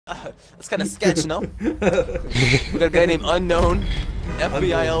That's kind of sketch, no? We got a guy named Unknown,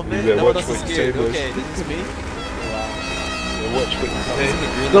 FBI outfit. No one else is scared. Okay, this is me. Wow. Watch what you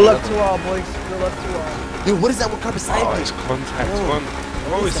say. Good luck to all, boys. Good luck to all. Dude, what is that? What car beside me? Oh, it's contact one.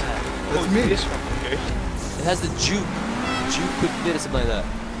 What is that? That's me. This one, okay. It has the juke quick fit or something like that.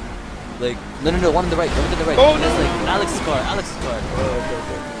 Like, no, one on the right, one on the right. Oh, that's no. like Alex's car. Oh,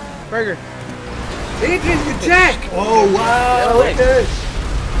 okay. Burger. Adrian, you jack! Oh, wow, look at this.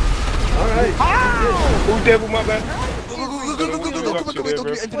 Alright. Oh, devil, my bad. Go,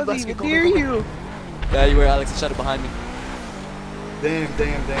 Wasn't even near you. Yeah, you were Alex, shut it behind me. Damn.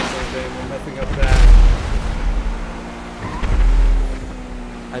 We're messing up bad.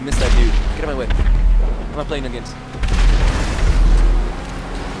 I missed that dude. Get out of my way. I'm not playing no games.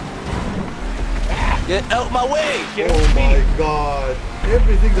 Get out my way! Oh my god.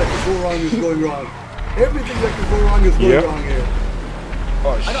 Everything that could go wrong is going wrong. Everything that could go wrong is going wrong here.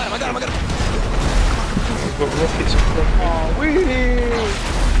 Oh, I got him. Got rockets. Oh, we.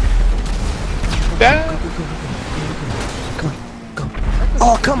 Down.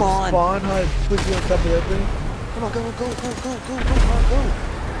 Oh, come on! Spawn hut, put you on top of that thing. Come on, go!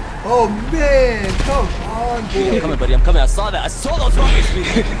 Oh man, come on, I'm boy. coming, buddy. I'm coming. I saw that. I saw those rockets, Weedy.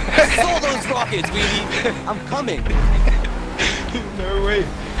 I saw those rockets, Weedy. I'm coming. No way.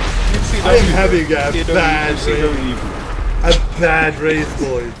 I'm having a bad race,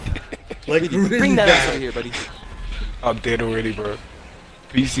 boys. Like really Bring that ass over bad. here, buddy. I'm dead already, bro.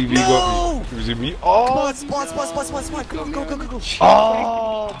 PCV No! got me. Was it me? Oh, Spawn. Go.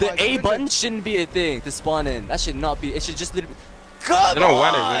 Oh, The A button shouldn't be a thing to spawn in. That should not be. It should just literally. Come no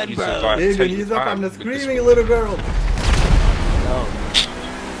on, wonder you bro. survived. Adrian, he's up on the screaming little girl. No.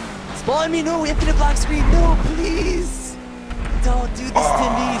 Spawn me, no, infinite black screen, no, please. Don't do this to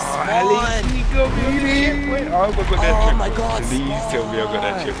me, Spawn. Oh my god, Please tell me I got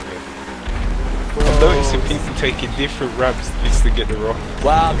that Spawn. chip, man. I'm noticing people taking different ramps just to get the rock.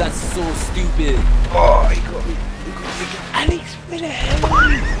 Wow, that's so stupid. Oh, he got me. Alex, where the hell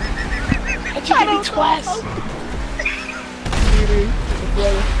are you? How'd you get me twice?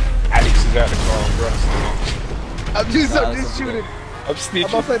 Alex is out of the car, bro. I'm just shooting. I'm I'm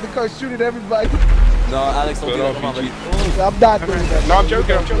snitching. outside the car shooting everybody. No, Alex, don't do that. Come on, buddy. I'm not doing that. No, I'm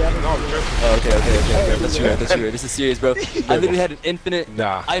joking. No, I'm joking. Oh, okay. That's true. This is serious, bro. I literally had an infinite.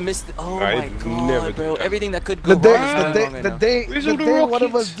 Nah. I missed it. Oh I my never god, bro. did that. Everything that could go The wrong is going wrong right now. day Where's all the one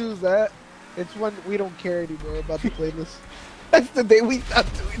of us rockets? does that, it's when we don't care anymore about the playlist. That's the day we stop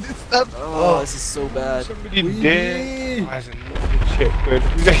doing this stuff. Oh, this is so bad. Somebody Wee. dead. Why is it not the chip, man?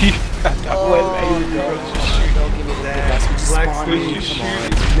 Don't give me the best. We just Black spawn screen. me. Come on.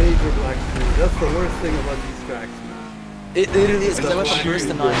 Major black screen. That's the worst thing about these tracks. It literally is, because I went from first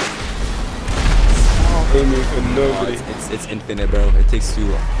to 9. Aiming for nobody. It's infinite, bro. It takes too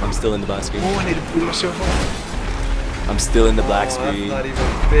long. I'm still in the black screen. Oh, I need to put myself on. I'm still in the black That's screen. not even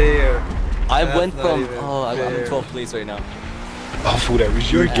fair. I That's went not from. even Oh, I'm in fair. 12th place right now. I thought that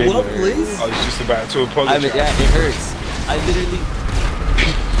was you You're again. 12th place? I was just about to I apologize. mean, yeah, it hurts. I literally.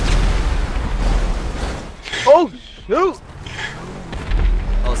 Oh shoot!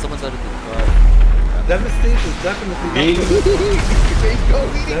 Oh, someone's out of the car. Devastation is definitely not Me? for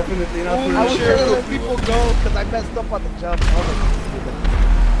Definitely not I was for trying to let people go because I messed up on the jump.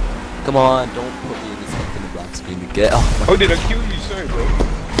 Come on, don't put me in this infinite black screen to get. Oh, Oh, did I kill you? Sorry, bro.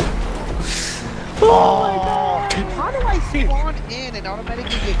 Oh my god! How do I spawn in and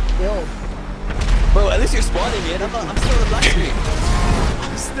automatically get killed? bro, at least you're spawning me, and I'm still in the black screen.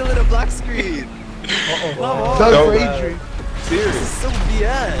 I'm still in a black screen. Come on. Doug No, for man. Adrian. This is Serious. so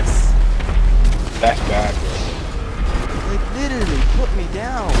BS. That's bad, bro. Like literally, put me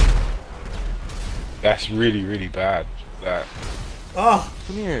down. That's really, really bad. That. Oh,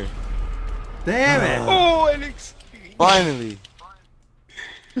 Come here. damn it. Oh, Alex. Finally.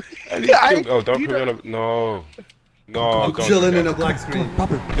 Alex, Yeah, oh, don't put me on a. No. No, I'm don't. chilling do in a that. black screen.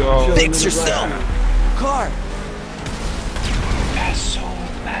 Proper. No. Chill. Fix yourself. Car. That's so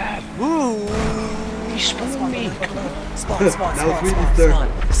bad. Woo. You spawned me. Spawn. Now it's Wheatley's turn.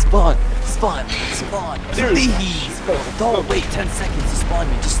 Spawn. Seriously? Please. Don't wait 10 seconds to spawn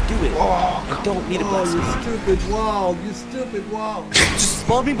me. Just do it. I don't need a black Oh, screen. you stupid wall. You stupid wall. Just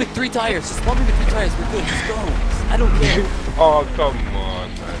spawn me with 3 tires. We're good. Let's go. I don't care. Oh, come on,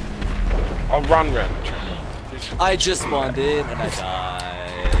 man. I'll run around the track. I just spawned in and I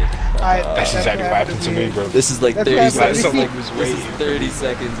died. That's exactly what happened to me, bro. This is like That's 30 what Like seconds. someone was This is waiting. 30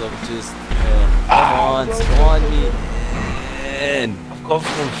 seconds of just. Come on, spawn me in. I've gone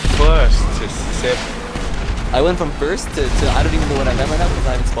from first to 7. I went from first to I don't even know what I'm at right now because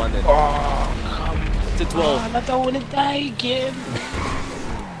I haven't spawned in. Oh, come To 12. on. I don't want to die again.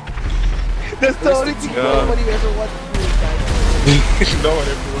 That's the only thing nobody ever wants to do, guys. No one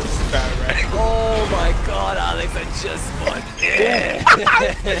ever wants to die, right? Oh my god, Alex, I just won.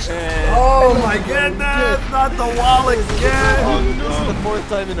 Oh my goodness, not the wall again. This is the 4th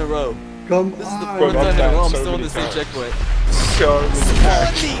time in a row. Come This is the on. 4th time in a row I'm So still on many the same times. checkpoint. So many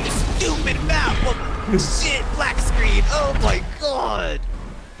times. Funny, stupid map. Oh, shit, black screen. Oh my god.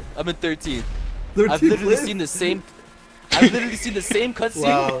 I'm in 13th. 13th I've literally place? seen the same. I've literally seen the same cutscene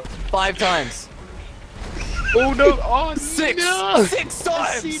Wow. 5 times. Oh no! Oh 6 no! 6 I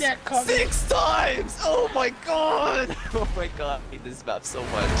times. see that coming. 6 times. Oh my god. Oh my god. I hate this map so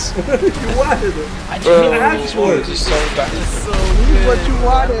much. You wanted it. I asked for it. Just so bad. It's so This is good. what you I don't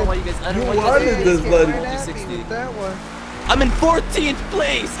wanted. know why you guys. I don't You know why you guys. wanted this, Can't buddy. run at me 60. with that one. I'm in 14th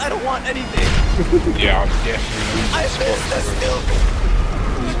place. I don't want anything. Yeah, I'm definitely I losing missed the spots, bro. stupid.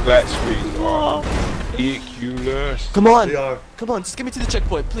 These black screens are Oh. ridiculous. Come on. They are. Come on, just get me to the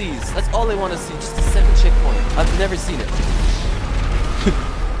checkpoint, please. That's all I want to see. Just a 7th checkpoint. I've never seen it.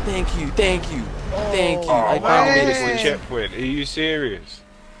 Thank you, thank you, thank you. Oh, I wow, finally made this it. is a Please. checkpoint. Are you serious?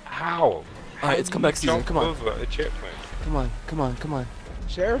 How? Alright, it's comeback season. Jump Come on, over a checkpoint. come on, come on, come on.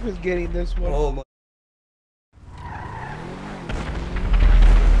 Sheriff is getting this one. Oh my.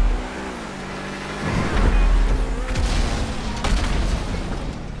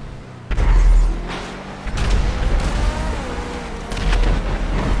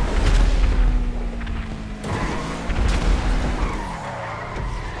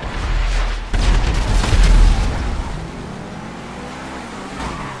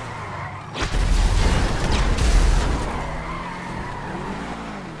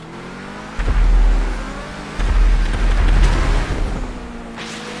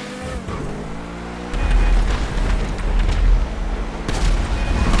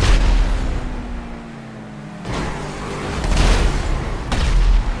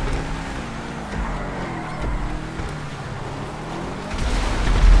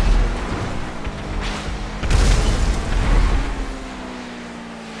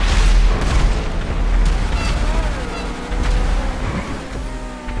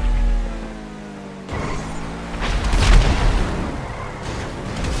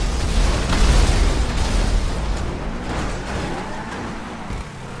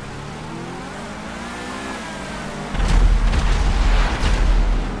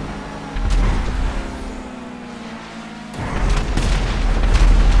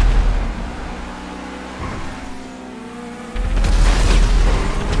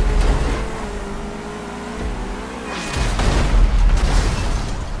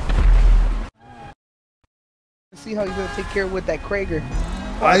 See how he's gonna take care of with that Krager.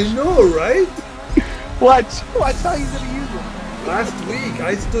 I know, right? Watch how he's gonna use it. Last week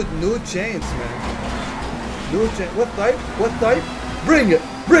I stood no chance, man. No chance. What type? What type? Bring it!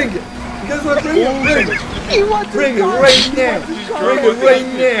 Bring it! You guys want to bring it? Bring it! He wants Bring it his car. right now! He wants his car. Bring it right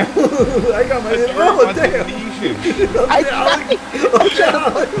now! I got my oh damn! I'm trying to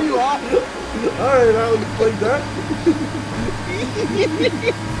put you off. Alright, Alex, like that.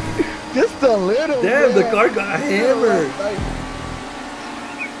 Just a little. Damn, the man. car got hammered.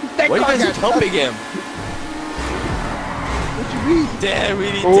 That Why are you car guys got helping him? What you mean? Damn,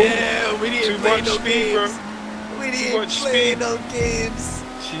 we Too didn't play much no speed, bro. games. We Too didn't much play speed. no games.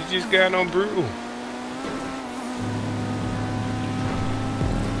 She's just going on brutal.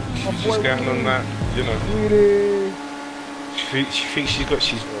 She's just going on that, you know. Weedy. She thinks she's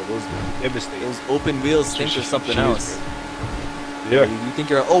devastated. Those open wheels stink or something she is, else. Yeah. You think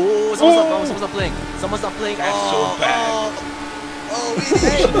you're someone's not playing. Someone's not playing. That's so bad.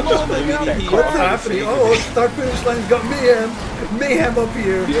 What's happening? Oh, start finish line's got mayhem. Mayhem up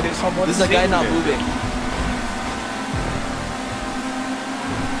here. Yeah, there's someone This is a guy not saving moving.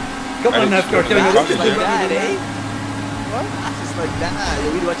 Come on, Alex, NASCAR. Can Alex, we Just like that, eh? What? Just like that.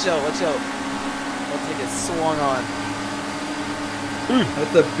 Yeah, we watch out, watch out. Don't take it swung on.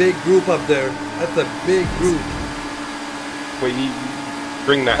 That's a big group up there. That's a big group. Wait,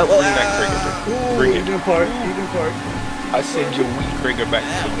 bring that trigger. Ooh, Bring it. Eden Park. Eden Park. I send your weak trigger back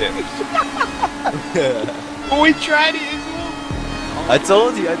to the depths. Oh, we tried it as well. I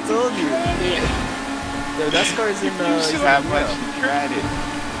told you. The NASCAR is in You still have much. You tried it.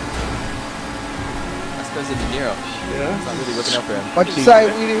 NASCAR's in De Niro. Yeah. It's not really looking out for him. Watch your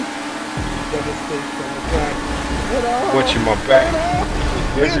side, Weedy. Devastation on the track. Watching my back.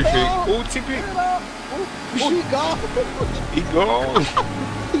 Everything. Oh, TP. He gone. He gone.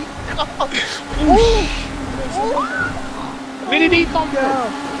 Where did he come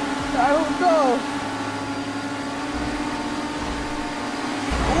from? I don't know.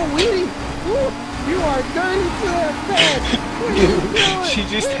 Oh, Weedy. Ooh, You are dirty to that man. What are you doing? She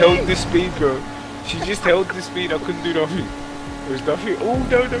just held the speed, bro. She just held the speed. I couldn't do nothing. There was nothing. Oh,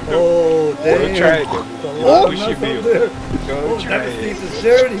 no, no, no. Oh, damn. Don't try it. Oh, Push your there. wheel. Oh, Don't try Devastate it. is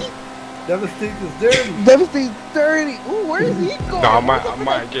dirty. Devastate is dirty. Devastate's dirty. Ooh, where is he going? No, I might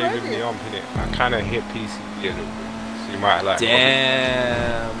have gave him the ump in it. I kind of hit PC a little bit. So you might like.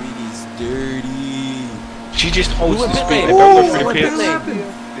 Damn, Weedy's dirty. She just holds Who the went speed pit and lane? don't go Who for the went pit pits.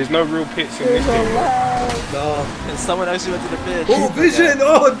 lane? There's no real pits in this thing. No. And someone actually went to the pit. Oh, vision.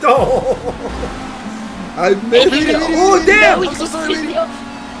 Oh, no. I missed it. Oh, damn. I'm so sorry, Weedy.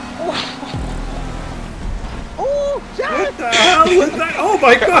 Oh, What Jack. the hell was that? Oh,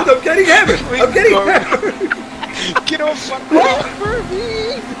 my God. I'm getting hammered. I'm getting hammered. Get off my Wait for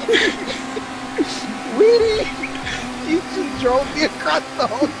me. Weedy. You just drove me across the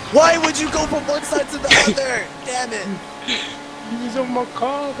whole. Why would you go from one side to the other? Damn it. He's on my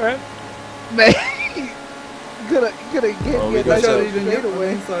car, man. Man. Gonna get we me a got nice you. little Even get from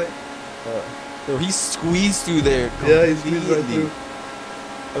straightaway. inside. No, he squeezed through there. Yeah, he's been right completely. through.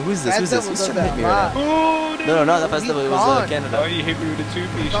 Oh, who's this? That Who's this? devil Who's does trying to hit me that right lot. now? Oh, No, no, not that festival. It was gone. Oh, Canada. you hit me with a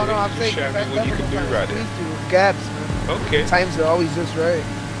two-piece. No, no, I'm Just saying show me that what you can do right there. squeeze through gaps, man. Okay. Times are always just right.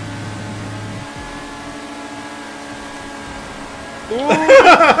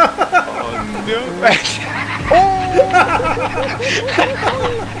 Oh, no.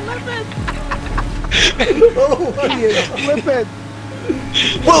 Oh, my He is flipping.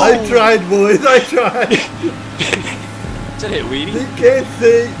 I tried, boys. I tried. Should hit Weedy. They can't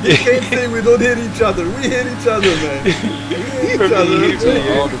say we don't hit each other. We hit each other, man. We hit each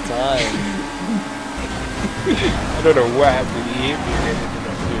other. All the time. I don't know what happened. He hit me and then ended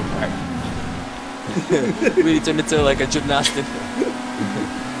up doing back. Weedy turned into like a gymnastic.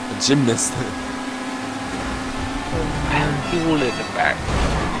 A gymnast. I'm feeling in the back.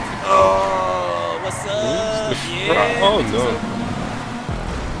 Oh, what's up? Yeah. Oh, no.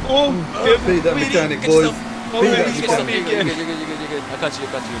 Oh, Pay that Weedy, mechanic, get boys. yourself- Oh, Pay man, that he's You're got good, me you're again. good, you're good, you're good. I got you,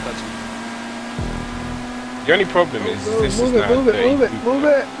 I got you, I got you. The only problem is this is Move not it, move it, a move it, move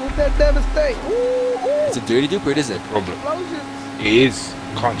it. Move that devastate. Ooh, ooh. It's a dirty dupe or it isn't? problem. Explosions. It is.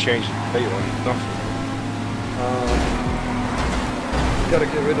 Can't change the play on nothing. Gotta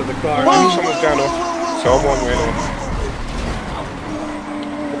get rid of the car. I need someone's down off. Someone went off.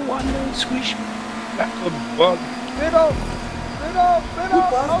 One squish me like a bug. Middle. Middle. Middle.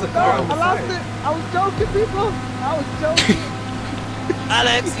 lost Oh, the no. car on I the lost side? it. I was joking, people. I was joking.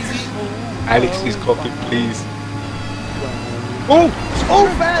 Alex, easy. Alex is copying, please. Oh! Oh,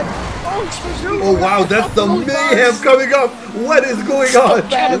 bad. Oh, shoot. Oh wow, that's the mayhem coming up. What is going on?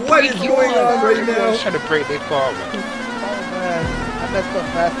 What is going on right I was now? trying to break their car, man. Oh, man. I messed up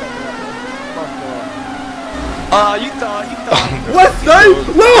fast on that, man. Fuck off. Oh, you thought. What's that?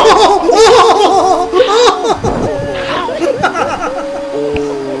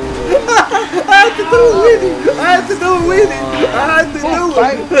 I had to do it, Weedy. I had to do it, Weedy. I had to do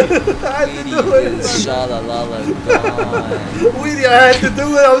it. I had to do it. Sha-la-la-la, gone. Weedy, I had to do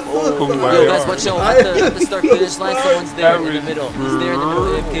it. I was so Oh, my Yo, sorry. guys, watch out. At the start finish line, someone's there in the middle. He's there in the middle,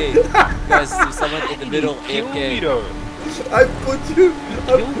 AFK. Guys, there's someone in the middle, Kill me, AFK. though. I put you.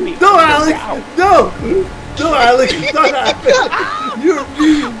 Kill me. No, Alex. No. No, Alex. It's not happening. You're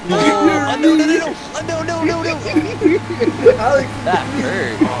mean. No. Alex. That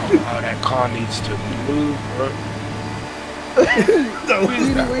hurt. Oh, that car needs to move, bro. No.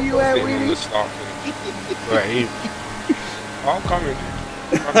 Weedy, where you at, Weedy? Right here. I'm coming.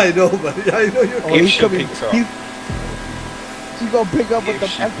 I know, buddy. I know you're Oh, If he's she coming. picks up. He's gonna pick up with the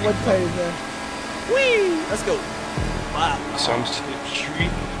If she F1 picks tires, man. Whee! Let's go. Wow. Some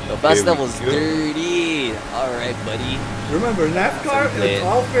slipstream. The best There we level's go. dirty. Alright, buddy. Remember, NASCAR play is it.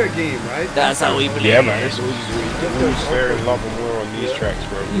 all fair game, right? That's how we play. Yeah, man. It's always fair and love and war on these tracks,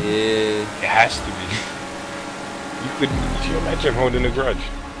 bro. Yeah. It has to be. Could you imagine holding a grudge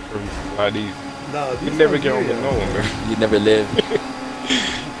from like these? No, You'd never get home with no one, man. You'd never live.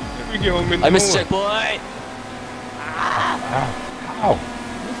 Never get home with no I one. missed checkpoint. How?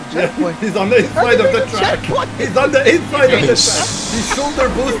 Checkpoint. He's on the inside of the track. He's on the inside of the track. He's shoulder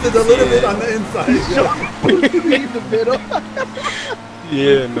boosted a little bit on the inside. In the middle.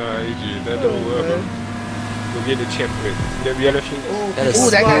 Yeah, nah, Adrian, that don't work, bro. Go get the checkpoint. See that yellow shit? Gotta Ooh,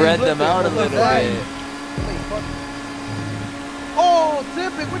 that guy spread flipped them it out a from the little side. bit. Oh,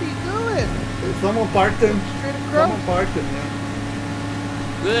 Tippy, what are you doing? Someone parked him. Straight across. Someone parked him, yeah.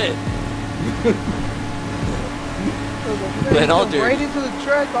 Good. Man, Went all he dirty. right into the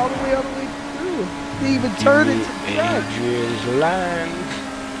track all the way through. He even turned into the track. Adrian's line.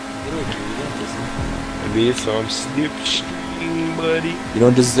 Maybe it's some slipstream, buddy. You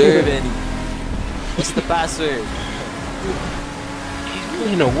don't deserve any. What's the password? He's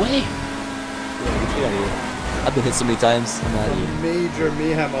running away. Yeah, get out of here. I've been hit so many times. I'm out of here. Major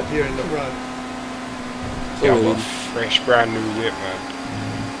mayhem up here in the front. Yeah, I've Oh, got a fresh brand new whip, man.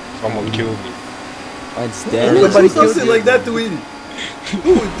 Someone killed me. Mine's Who dead. Somebody would do something killed you. like that to Edie?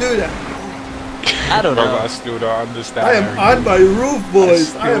 Who would do that? I don't Bro, know. I still don't understand. I am how on my roof,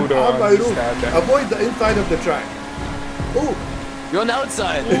 boys. I am still don't on my roof. understand that. Avoid the inside of the track. Oh, You're on the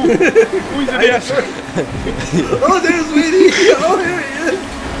outside. Who's in the outside? oh, there's Weedy. Oh, here he is.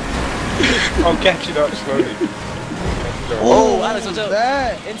 I'll catch it up slowly. Oh, Alex, watch out.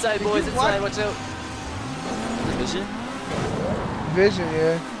 That Inside, boys, inside, watch out. Vision? vision,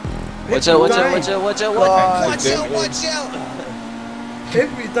 yeah. Watch out, watch out, watch out, watch out, God. watch out, watch out.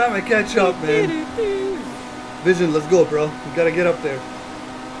 Every time I catch up, man. Vision, let's go, bro. We gotta get up there.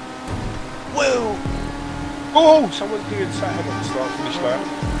 Whoa. Oh, someone's doing something at the start finish line.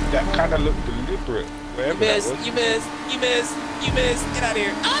 That kind of looked deliberate. Wherever that Missed, was. you missed, you missed, you missed. Get out of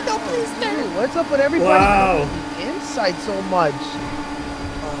here. Ah, no, please, no. Dude, what's up with everybody Wow. coming inside so much?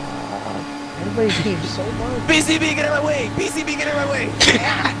 Everybody came so much. BCB, get out of my way. BCB, get out of my way.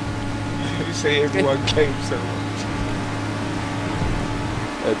 You say everyone came so much.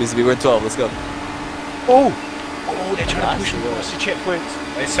 BCB, we're in 12. Let's go. Oh, they're trying to push me Nice. past the checkpoints.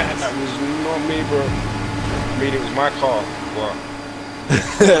 They said that was not me, bro. I mean, it was my car. What?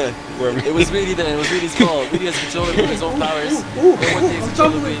 It was Weedy then. It was Weedy's fault. Weedy has control over his own powers. Ooh, Everyone takes I'm control of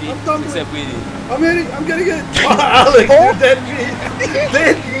tumbling, Weedy, I'm tumbling. except Weedy. I'm hitting. I'm getting it. Oh, Alex, you're dead meat.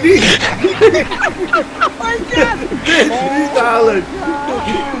 Dead meat. Oh my god! Dead meat, Alex.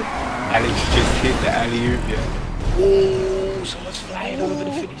 Alex just hit the alley-oop, yeah. Oh, someone's flying over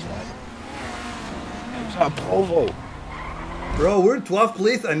the finish line. It was like Provo. Bro, we're in 12th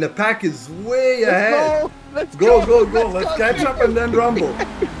place and the pack is way ahead. Let's Go, go, go. Let's catch up and then rumble.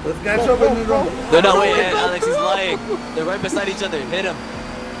 Let's catch up and then rumble. They're not way ahead. Alex is lying. They're right beside each other. Hit him.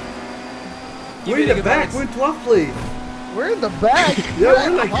 Keep We're in hitting the him, back. Alex. We're in 12th place. We're in the back. Yeah,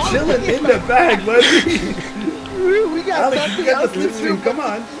 we're like chilling in the back, buddy. We got Alex, you nothing got else the to slipstream. do. Come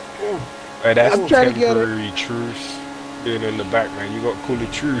on. Hey, that's I'm trying to get it. temporary truce. Being in the back, man. You got to call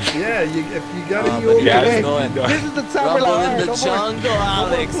it truce. Yeah, if you got Oh, any but over yeah, there. it's going. This is the time we're Rumble like, in the alright, no more. jungle,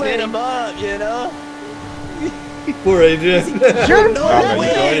 Alex. playing. Hit him up, you know? Poor Adrian. Sure. No Nah, man, you way.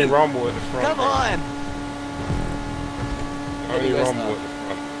 can only rumble at the front. Come bro. on. Only You guys rumble know. at the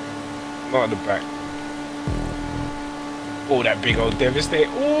front. Not at the back. Oh, that big old Devastate.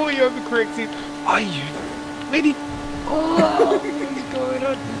 Oh, you overcorrected. Are you? Where did... Oh, what is going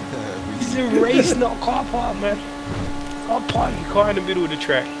on? This is a race, not a car park, man. Car park your car in the middle of the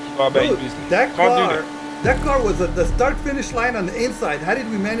track. Car about your Dude, business. that Can't do car, that car was at the start-finish line on the inside. How did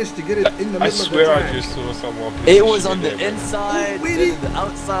we manage to get it in the middle I of the swear track? I just saw someone. put It some was shit on the there, man. inside, Oh, then the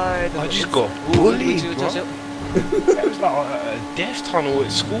outside. I the just ins- got Ooh, bullied, watch bro. out. That was like a death tunnel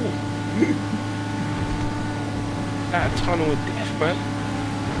at school. That tunnel of death, man.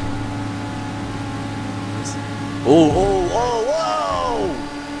 Oh, whoa!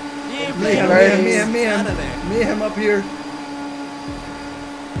 Yeah, Mayhem, Out of there. mayhem up here.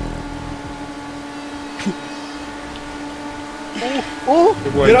 Oh, The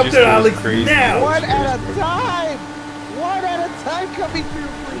one Get up just there, goes Alex, crazy. now. one at a time. One at a time coming through,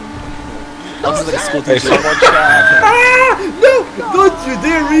 please. Alex is like a school Hey, teacher. someone shout. Ah! No! Don't you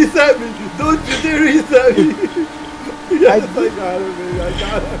dare reset me! Don't you dare reset me! Yes, I got him, man. I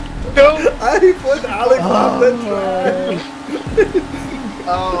got him. No! I put Alex on the track.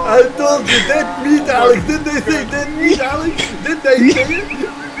 Oh, I told you, dead meat, Alex. Did they say dead meat, Alex? Did they say it?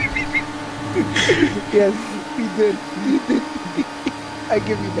 yes, he did. He did. I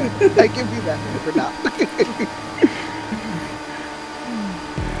give you that. I give you that for now.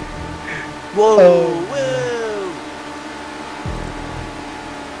 Whoa, Oh. whoa!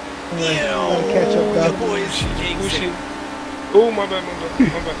 Gotta catch up Your now. boys Pushing. jinxing. Oh, my bad, my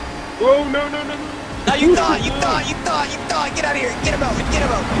bad. Oh, no. No, you thought. Get out of here. Get him out. Get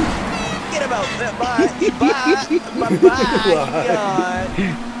him out. Bye. God.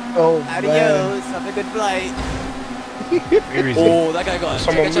 Oh, man. Adios. Have a good flight. Where is he? Oh, that guy got.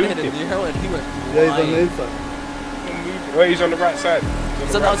 Someone Check, I tried to moved hit him. him. You heard he went Yeah, he's on the flying. inside. Oh, he's on the right side.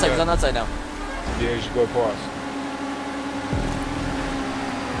 He's on the outside. He's on the outside now. Yeah, you should go past.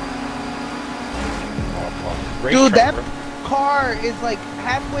 Dude, that car is like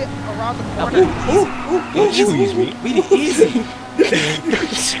halfway around the corner. Don't squeeze me. We did easy.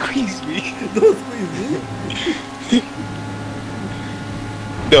 Don't squeeze me. Don't squeeze me.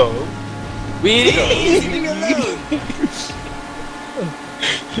 No. We did easy. Leave me alone. It's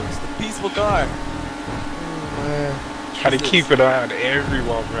the peaceful car. Man. Had to keep an eye on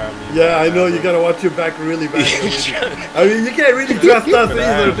everyone around me. Yeah, I know. You gotta watch your back really bad. I mean, you can't really trust us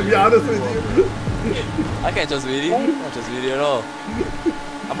either, to be honest with you. I can't trust Weedy. I don't trust Weedy at all.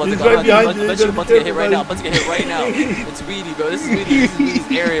 I'm about to He's go. right behind you. I'm about to get hit right now. I'm about to get hit right now. It's Weedy, bro. This is Weedy's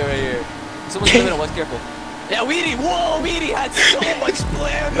area right here. Someone's coming. Watch careful. Yeah, Weedy. Whoa, Weedy had so much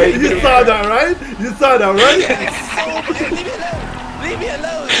plan. Hey, you saw that, right? You saw that, right? Yeah, so much. Leave me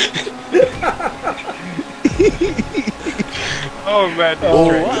alone. Oh man, this Oh,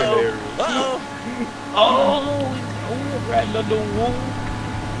 train's uh-oh. hilarious. Uh-oh. Right under the wall.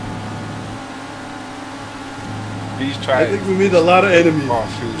 These I tries. think we meet a lot of enemies. Oh,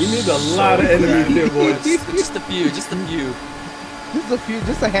 feels We need a so lot of enemies bad. here, boys. Just a few. Just a few.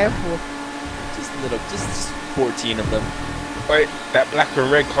 Just a handful. Just a little. Just 14 of them. Wait, that black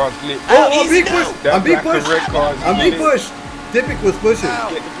and red card's lit. Ow, I'm easy being now. pushed. That I'm being black and pushed. red card's I'm being lit. pushed. Dipic was pushing. Ow.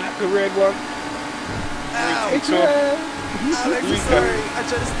 Get the black and red one. Ow. Wait, so I'm actually sorry. I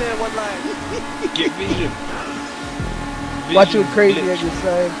tried to stay in one line. get vision. Watch you Vision crazy glitch. on your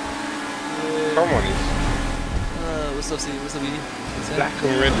side. Come on, it's What's up, C? What's up, Edie? black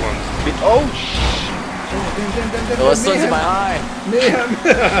and red ones. Oh, Oh, the sun's in my eye. Mayhem.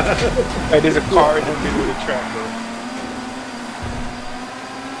 hey, there's a car in the middle of the track, bro.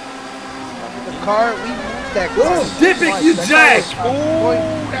 The car, we moved that car. Oh, Dipic, you jack!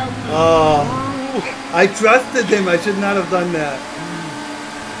 Oh, I trusted him. I should not have done that.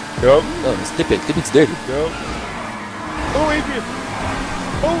 Yup, Oh, it's Dipic. Dipic's dirty. yup. Oh, Adrian.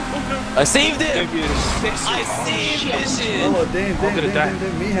 Oh, no. I saved him. Adrian, I saved Vision. Oh, damn, gonna die.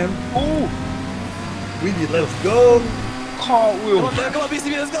 Mayhem. Oh, Weedy, let's go. cartwheel. Come on, man. Come on,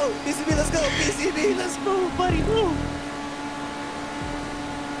 BCB, let's go. BCB, let's go. BCB, let's move, buddy. Move.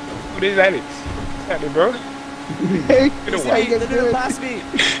 What is Alex? What's happening, bro? Hey, Get away. I get They're good. pass me.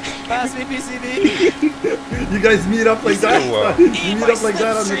 Pass me, BCB. You guys meet up like that? Well. You meet up like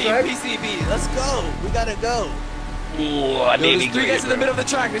that on the track? BCB, let's go. We gotta go. Oh, There's three guys in the middle of the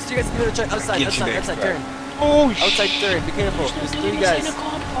track. There's three guys in the middle of the track. Outside, Get you outside, next outside, turn. Oh, Outside, turn. Be careful. There's three guys.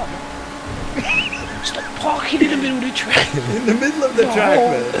 Stop parking in the middle of the track. In the middle of the track,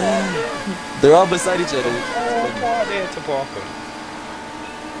 man. They're all beside each other. Oh, there to Parker.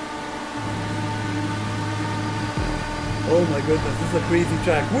 Oh my goodness, this is a crazy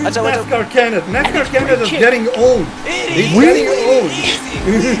track. Where's Watch out, watch out. NASCAR Canada? NASCAR Canada is getting owned. He's getting owned.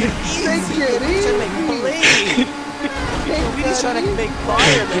 Take it He's trying to make easy. play. He's trying to make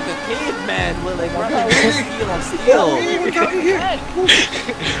fire like a caveman with like rubbing steel on steel. Hey, we're coming here.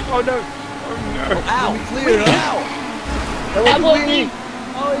 Oh no. Oh no. Ow! Let me clear, Wait, huh? ow! That was me.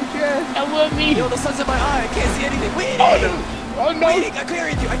 Oh, shit. That was me. Yo, the sun's in my eye. I can't see anything. Wait! Oh no. Oh no. Wait! I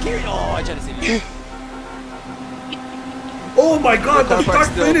carried you. I carried. Oh, I tried to save you. Oh my god, the The car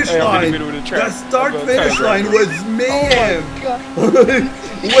park's start finish Hey, I'm in the line. middle of the track. The start I'm gonna finish turn line right. was mayhem. God.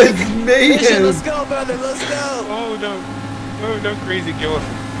 Was Vision, mayhem. let's go, brother. Let's go. Oh no. Oh no, crazy girl.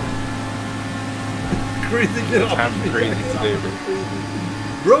 Crazy get off I'm me. crazy today, bro.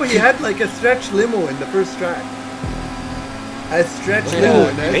 Bro, he had like a stretch limo in the first track. A stretch limo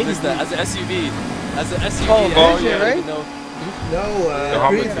in What that. is that? As an SUV. As an SUV. Oh, I Vision, don't right? even know. No, The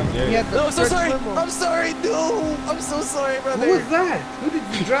crazy. Humberton, He yeah. had the No, I'm so stretch sorry. limo. I'm sorry. No, I'm so sorry, brother. Who was that? Who did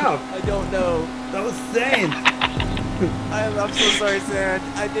you drop? I don't know. That was Sand. I'm so sorry, Sand.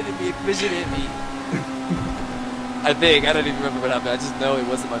 I didn't mean Vision hit me. I think. I don't even remember what happened. I just know it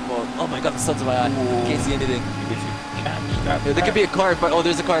wasn't my fault. Oh my god, the sun's in my eye. I can't see anything. Yeah, there could be a car in front. Oh,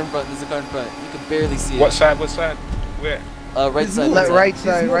 there's a car in front. There's a car in front. You can barely see it. What side? What side? Where? Right He's side. moving. Left side. Right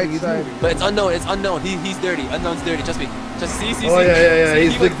side, moving, right he's side. moving. But it's unknown. It's unknown. He's dirty. Unknown's dirty. Trust me. Just see. Oh yeah. See,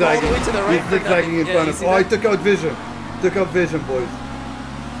 He's he went all the zigzagging. way to the right He's for zigzagging in nothing. front you of. see Oh, I that? took out vision. Took out vision, boys.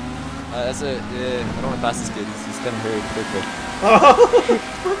 That's it. Yeah. I don't want to pass this kid. He's kind of hurried. Perfect.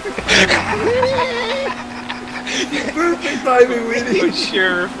 Perfect timing, Weedy. Good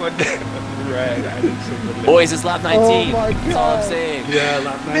sheriff on that. Right. I didn't see the Boys, it's lap 19. Oh my That's all I'm God. saying. Yeah,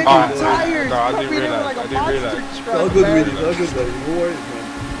 lap 19. Big Alright. tires. No, I didn't Pumping in realize. like a I didn't monster realize. It's truck, all good, man. Weedy. It's all good, buddy. No worries, man.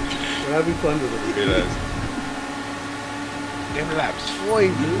 We're having fun with it. Realize. Them laps. Boy,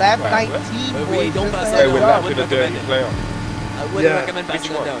 lap Wow, 19, But boy. we don't just pass a that Hey, heads we're down. up. lapping the dirty player. I wouldn't Yeah. recommend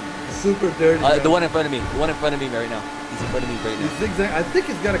passing Which that one? down. Super dirty. The man. one in front of me. The one in front of me right now. He's in front of me right He's now. zigzag. I think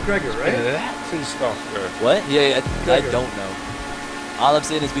he's got a Cracker, right? Laps and stuff, bro. What? Yeah, I Trigger. don't know. All I'm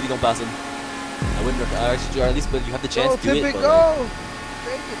saying is BD don't pass him. I wouldn't actually, or at least, but you have the chance Go, to do it. Tippett, But go.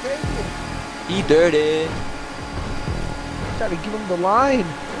 Take it, take it. he dirty. Try to give him the line.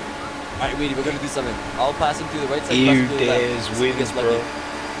 Alright, Weedy, we're gonna do something. I'll pass him through the right side. pass You him through the left. dares See if he wins, gets bro. lucky.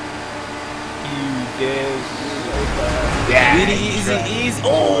 You dares. Weedy, easy, easy.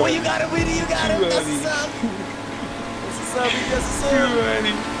 Oh, you got it, Weedy, you got it. Too That's early. what's up. That's up? Yes, Too sir.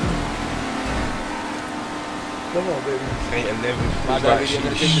 early. Come on, baby. Hey, 11 My feels bad, like Weedy, I'm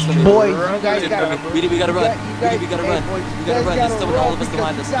gonna take she's this from you. Boys, you guys Take got it from me. Weedy, we gotta run. Weedy, we gotta run. Boys, We gotta run. There's someone, all of us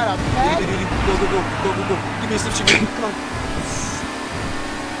behind us. You got a pack. Weedy, go, go, go, go, go, go. Give me a slip stream. Come on.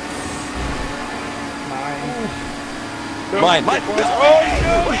 Mine. Mine. Oh,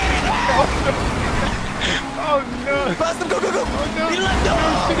 no. Oh, no. Pass them. Go, go, go. Oh, no. He left. No.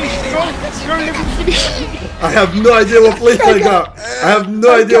 Go, let me finish. I have no idea what place I got. I have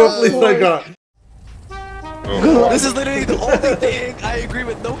no idea what place I got. This is literally the only thing I agree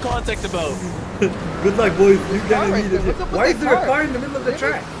with no context about. Good luck, boys. You car gonna right need there. it. What's up with Why is that there a car? car in the middle of the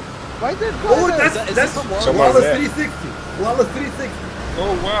track? Why is there Oh, cars? Is that's this the wall? Someone Wallace there. 360. Wallace 360.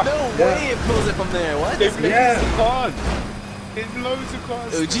 Oh, wow. No way it pulls it from there. What? There's Yeah. loads of cars. There's loads of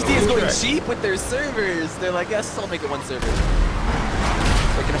cars. Oh, GT is going cheap with their servers. They're like, yes, I'll make it one server.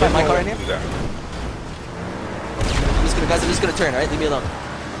 Wait, can I find my car in here? Guys, I'm just gonna turn, alright? Leave me alone.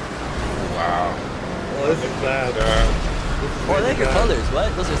 Wow. Oh, this is bad. This is Oh, I really like your bad. colors. What?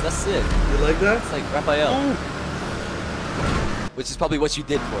 That's sick. You like that? It's like Raphael. Which is probably what you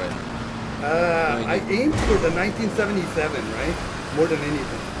did for it. I aimed for the 1977, right? More than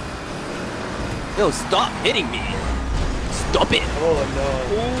anything. Yo, stop hitting me. Stop it. Oh no.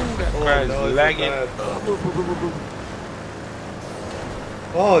 Ooh, that Oh car is no, it's lagging. bad.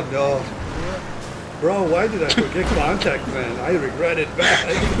 Oh no. Bro, why did I forget contact, man? I regret it bad.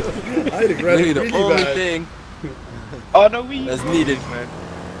 I regret Maybe it the really only bad. thing Oh, no, we. that's needed. Man.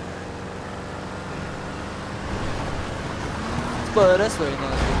 But that's very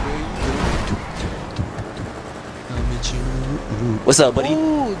nice. What's up, buddy?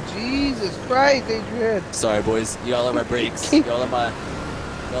 Oh, Jesus Christ, Adrian. Sorry, boys. Y'all are my brakes. Y'all are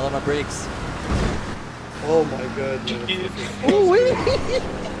my brakes. Oh my goodness. Oh, wait.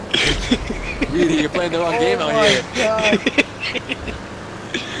 Really, you're playing the wrong game out my here. God.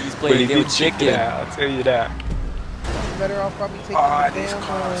 He's playing a game with chicken. I'll tell you that. I'm better off probably taking Oh, the this damn,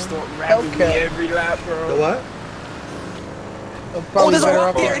 car stop ramming me Hellcat. every lap, bro. The what? I'm Oh, probably there's a better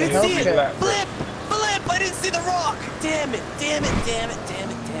rock off there. I taking didn't see it. Hellcat. Flip! Flip! I didn't see the rock. Damn it! Damn it! Damn it! Damn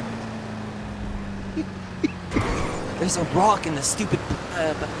it! Damn it! There's a rock in the stupid.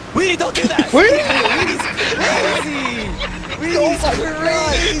 Weedy, don't do that! Weedy's crazy! Weedy's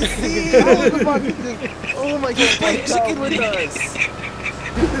crazy! I was about to do. Oh my god, play chicken with us!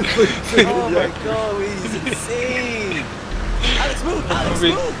 Oh my god, Weedy's insane! Alex, move! Alex,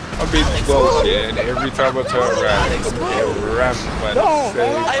 move! I'm being close, yeah, and every time I turn around, Alex, I'm move! getting rammed by No, the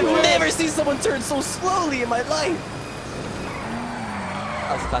same I've car. never seen someone turn so slowly in my life!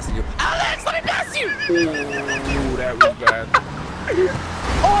 Alex, passing you. Alex, let me pass you! Ooh, that was bad.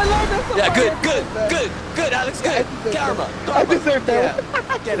 Oh, I love that. Yeah, good, Alex, good. Karma, I deserve that.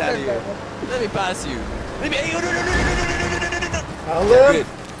 Yeah, get out of here. Let me pass you. Let me. Hey, no. Alex?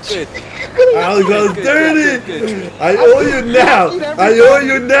 Good. Alex, I was Good, dirty. good. I owe you now. I owe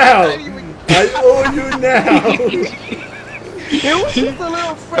you now. I owe you now. It was just a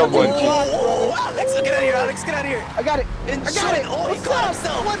little friendly. Come on, Oh, Alex, get out of here, Alex, get out of here. I got it. And I got it. Oh, he What's caught up?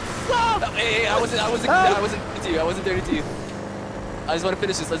 himself. What's up? Hey, I wasn't dirty to you. I wasn't dirty to you. I just want to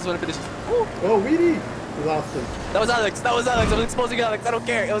finish this. Oh, Weedy. We lost him. That was Alex. I was exposing Alex. I don't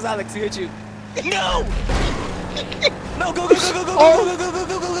care. It was Alex. He hit you. No! No, go.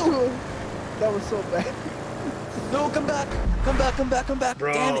 That was so bad. No, come back.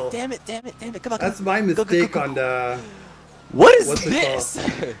 Bro. Damn it. Come on. That's my Go. mistake on the. What is What's it this?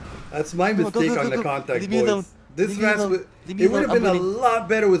 That's my Come on, mistake go. on the contact, Leave me alone. boys. This Leave me match alone. would. Leave me It would alone. have been I'm a winning. lot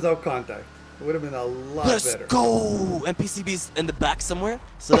better without contact. It would have been a lot Let's better. go. NPCB's in the back somewhere,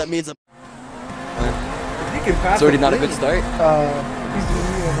 so that means If you can pass it's already the not a plane. good start. He's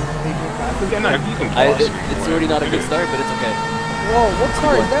Yeah, no, if you can I, pass, it's already not a good start, but it's okay. Whoa, what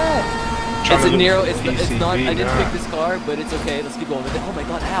car is that? It's a Nero. It's not. I didn't nah. pick this car, but it's okay. Let's keep going with it. Oh my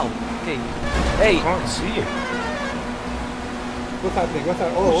God! Ow. Okay. Hey. Can't see it. What's happening? What's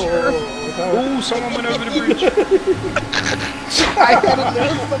happening? What's happening? Oh, someone went over the bridge. I had a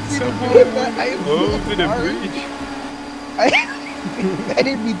little something to do with that. I am so Over the sorry. bridge. I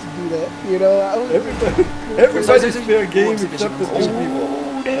didn't mean to do that. You know, I was. Everybody's fair game except the two people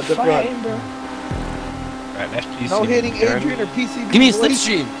Oh, they're at the front. fighting, bro. Right, that's PCB. No hitting Turn. Adrian or PCB. Give me a boys.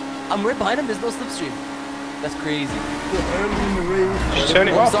 slipstream. I'm right behind him. There's no slipstream. That's crazy. Early in the race. Just turn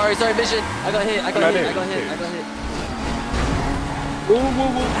it Oh, off. sorry, Vision. I got hit. Not I there. got hit. Whoa.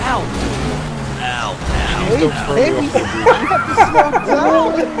 Ow. Please don't throw me Hey, off we the bridge. have to slow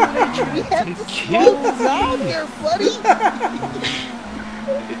down. We have to slow down here, buddy.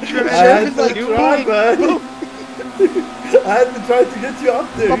 I had to try, man. I had to try to get you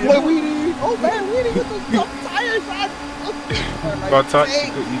up there. My you boy know? Weedy. Oh man, Weedy with the tough tires on. Oh, Got touch.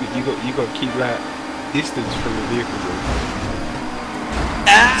 You got to keep that distance from the vehicle.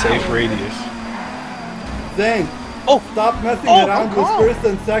 Safe radius. Zane, stop messing around with first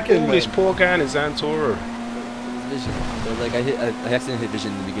and second, Oh, man. this poor guy in his Antoro. Vision. But like I accidentally hit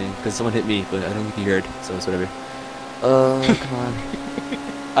vision in the beginning because someone hit me, but I don't think he heard, so it's whatever. Come on.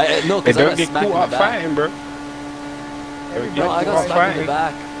 No, Hey, because I don't got get smacked in caught the out back. fighting, bro. No, I got smacked in the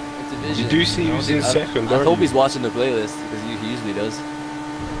back. It's a vision. You do see who's in second, I don't hope you? he's watching the playlist because he usually does.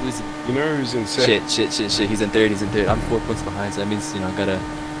 You know who's in second? Shit. He's in third. I'm 4 points behind, so that means I gotta.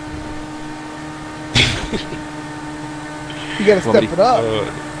 You gotta step it up.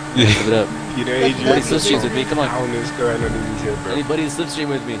 Step it up. You know, Adrian. Anybody slipstreams with me? Come on. Is going on in his head, bro. Anybody slipstream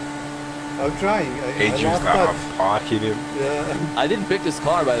with me? I'm trying. I Adrian's lost got touch. a parking him. Yeah. I didn't pick this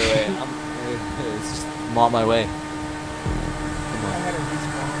car, by the way. It's just on my way.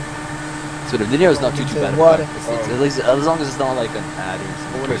 So the video is not too bad. At least as long as it's not like an ad or I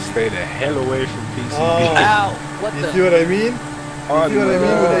something. want to stay the hell away from PCB. Oh. Ow! What You the? see what I mean? Oh, You see what I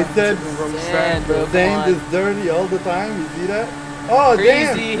mean when they said Sand, bro, come sand on. is dirty all the time? You see that? Oh,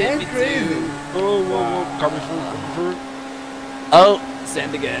 damn! Crazy, hit Damn me crazy! too. Oh, whoa, coming through. Oh,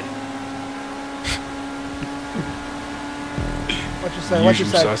 sand again. Watch your side, watch your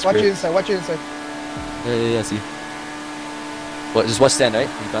Usual side, watch suspect. your inside, watch your inside. Yeah, see. What? Just watch sand, right?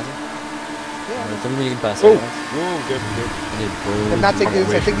 Are you passing? Yeah. Tell me when you can pass. Oh, right? whoa, good. And not take the I'm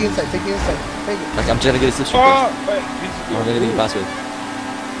inside, away take the from inside, take the inside. Take it. Like, I'm trying to get a slipstream Oh, first. wait. I'm gonna get a pass with. Is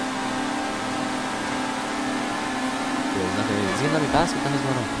he gonna let me pass? What the hell's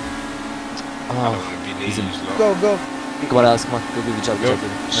going on? I don't want to be he's in. dangerous, Go, go. Come on, Alex. Come on. Go do the job. Nope, Come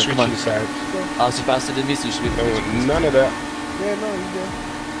on. switching sides. Alex, you're faster than me, so you should be able No, to. none of that. Yeah, no, you good.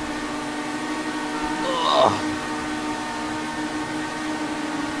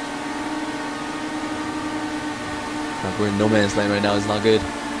 We're in no man's land right now. It's not good.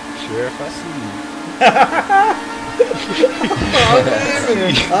 Sheriff, I see you.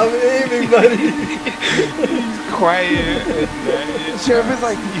 I'm aiming, buddy! Quiet. Sheriff is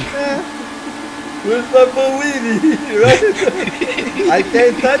like, Where's my Boweenie, right? I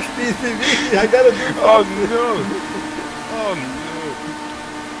can't touch PCB, I gotta do Oh something. no! Oh no!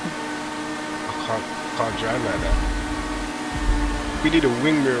 I can't drive like that. We need a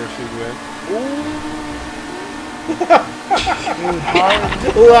wing mirror thing, man.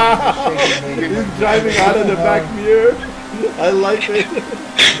 Wow! He's driving out of the back mirror. I like it.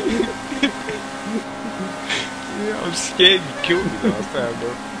 Yeah, I'm scared you killed me last time, bro.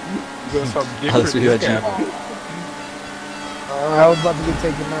 You got something different. Alex, we this got you. time. I was about to get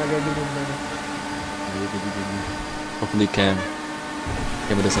taken now, I gotta give him a minute. Hopefully, Cam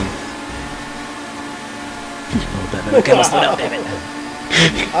with this thing. Oh, Batman. Cam, slow down, damn it.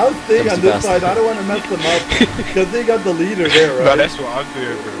 I'll stay Comes on too this fast. side. I don't want to mess them up because they got the leader there, No, right? that's what I'm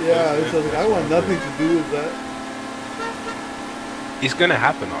doing, bro. Yeah, That's so I what want I'm nothing doing. to do with that. It's gonna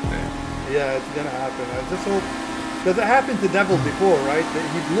happen up there. Yeah, it's gonna happen. I just hope because it happened to Devil before, right? That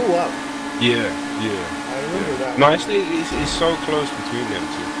he blew up. Yeah. I remember that. No, actually, it's so close between them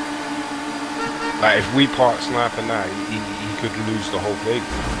two. Like, if we part Sniper now, he could lose the whole thing.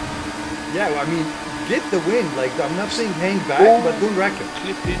 Yeah, I mean, get the win. Like, I'm not saying hang back, but don't wreck him.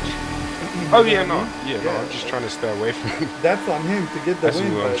 Clippage. Oh, yeah, no. Yeah, no, I'm just trying to stay away from him. That's on him to get the That's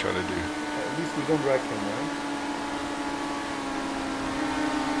win, what I'm but trying to do. at least we don't wreck him, right?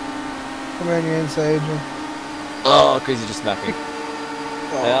 Come here on your inside, Adrian. Oh, crazy, just smacked me.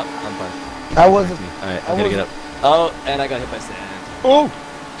 Yeah, I'm fine. I wasn't. Alright, I gotta get up. Oh, and I got hit by sand. Oh!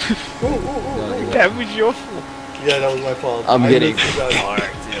 No, That was your fault. Yeah, that was my fault. I'm I getting missed that.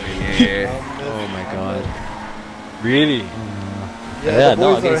 parked over here. Oh my god. Really? Yeah, Yeah, the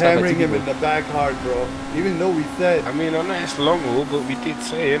no, boys I are think it's not hammering my him in the back hard, bro. Even though we said, I mean, I know it's long haul, but we did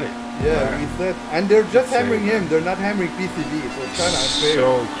say, innit? yeah, we said, and they're just Same. hammering him. They're not hammering PCB, so it's kind of unfair.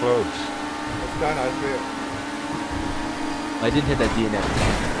 So close. It's kind of unfair. I didn't hit that DNF.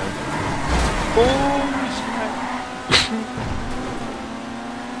 Oh,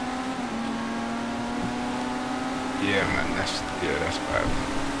 yeah, man, that's bad.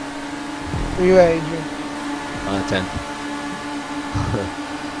 Where you at, Adrian? 10.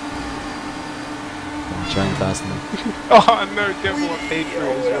 I'm trying fast enough. Oh no, Devil, I paid for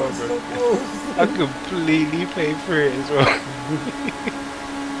it as well, so bro. close. I completely paid for it as well.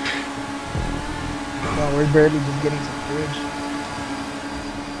 No, we're barely just getting to the bridge.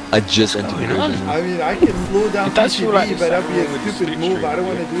 I just entered the bridge. I mean, I can slow down It does feel like PCB, it's but that'd be a with the stupid stick move. I don't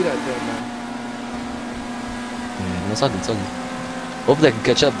string, want to do that then, man. Yeah, that's not good, it's not good. Hopefully I can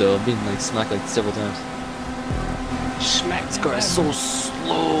catch up though. I'm being like smacked like several times. Smack. This car is so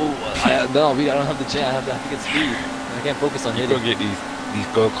slow. I don't have the chance. I have to get speed. I can't focus on You hitting. go get these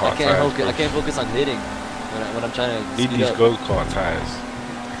go-kart tires. I can't focus on hitting when I'm trying to Need speed these up. go-kart tires.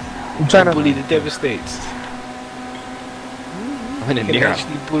 I'm trying to bully the Devastates. I'm in a You can near.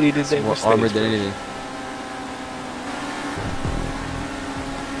 actually bully the It's more Devastates. armored than bro. anything.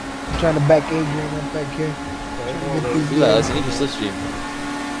 I'm trying to back Adrian up back here. Relax, I need your slipstream.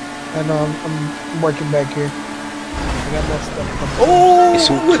 I know I'm working back here. I got that stuff. Oh, It's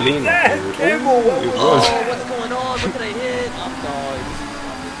all what's clean up that? here. Cable, what It was was. Oh, what's going on? What did I hit? Oh, no.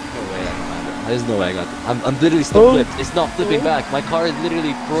 No way I can land it. There's no way I got it. I'm literally still flipped. It's not flipping back. My car is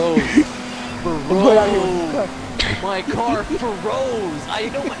literally froze. Froze. My car froze. I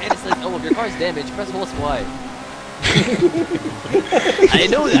know my and it's like, oh, if your car's damaged, press hold Y. I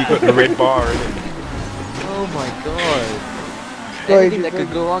know You got that. the red bar in it. Oh my god. Go ahead, Anything that go could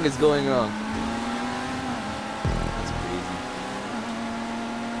ahead. go wrong is going wrong. That's crazy.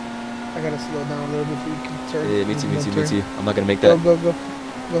 I gotta slow down a little bit so you can turn. Yeah, me too, me No too, me turn. too. I'm not gonna make Go, that. go, go.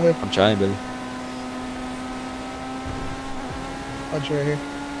 Go ahead. I'm trying, buddy. Watch right here.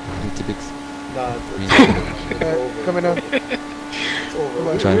 Me too, Bix. Nah, it's over. Coming up. It's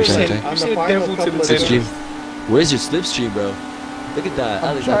over. I'm trying, I'm trying. On You the said final devil to couple the of Slipstream. seconds. Where's your slipstream, bro? Look at that.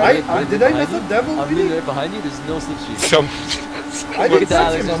 I'm Alex, trying. I'm right Did I behind mess you. up devil? I'm Really? really right behind you. There's no slipstream. Some I Look didn't at that,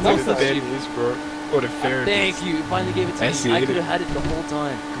 touch Alex, him there's on no my the slipstream. side. fairness, bro. Or the fairness. Thank you. You finally gave it to I me. see I it. could have had it the whole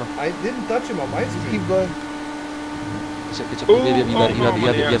time. Come on. I didn't touch him on my Just screen. keep going. Catch up. Ooh, You got it. You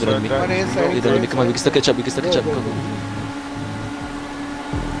have it on me. On the inside. You have it on me. Come on. We can still catch up. We can still catch up. Go, Come go, on. go.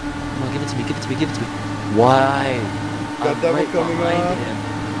 Come on. Give it to me. Give it to me. Give it to me. Why? Got I'm devil right coming behind up. him.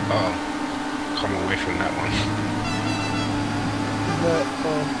 Oh, come away from that one. But,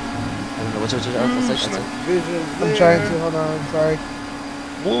 I don't know. Watch out. Outside. Outside. Vision's I'm there. trying to. Hold on. I'm sorry.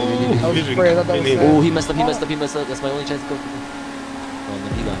 Whoa, I was Vision afraid, I thought that coming was in. sad. Oh, he messed up. He messed up. He messed up. That's my only chance to go. Oh, no,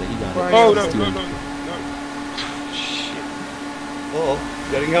 he got it. He got it. Brian, Oh, no, Let's do no, it. no, no. Shit. Uh-oh,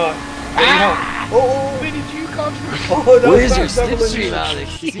 getting hot. Getting hot. Oh, Where did you come from? oh, that Where's was your fast devil in slipstream, you.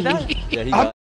 Alex? You see that? Yeah, he got it.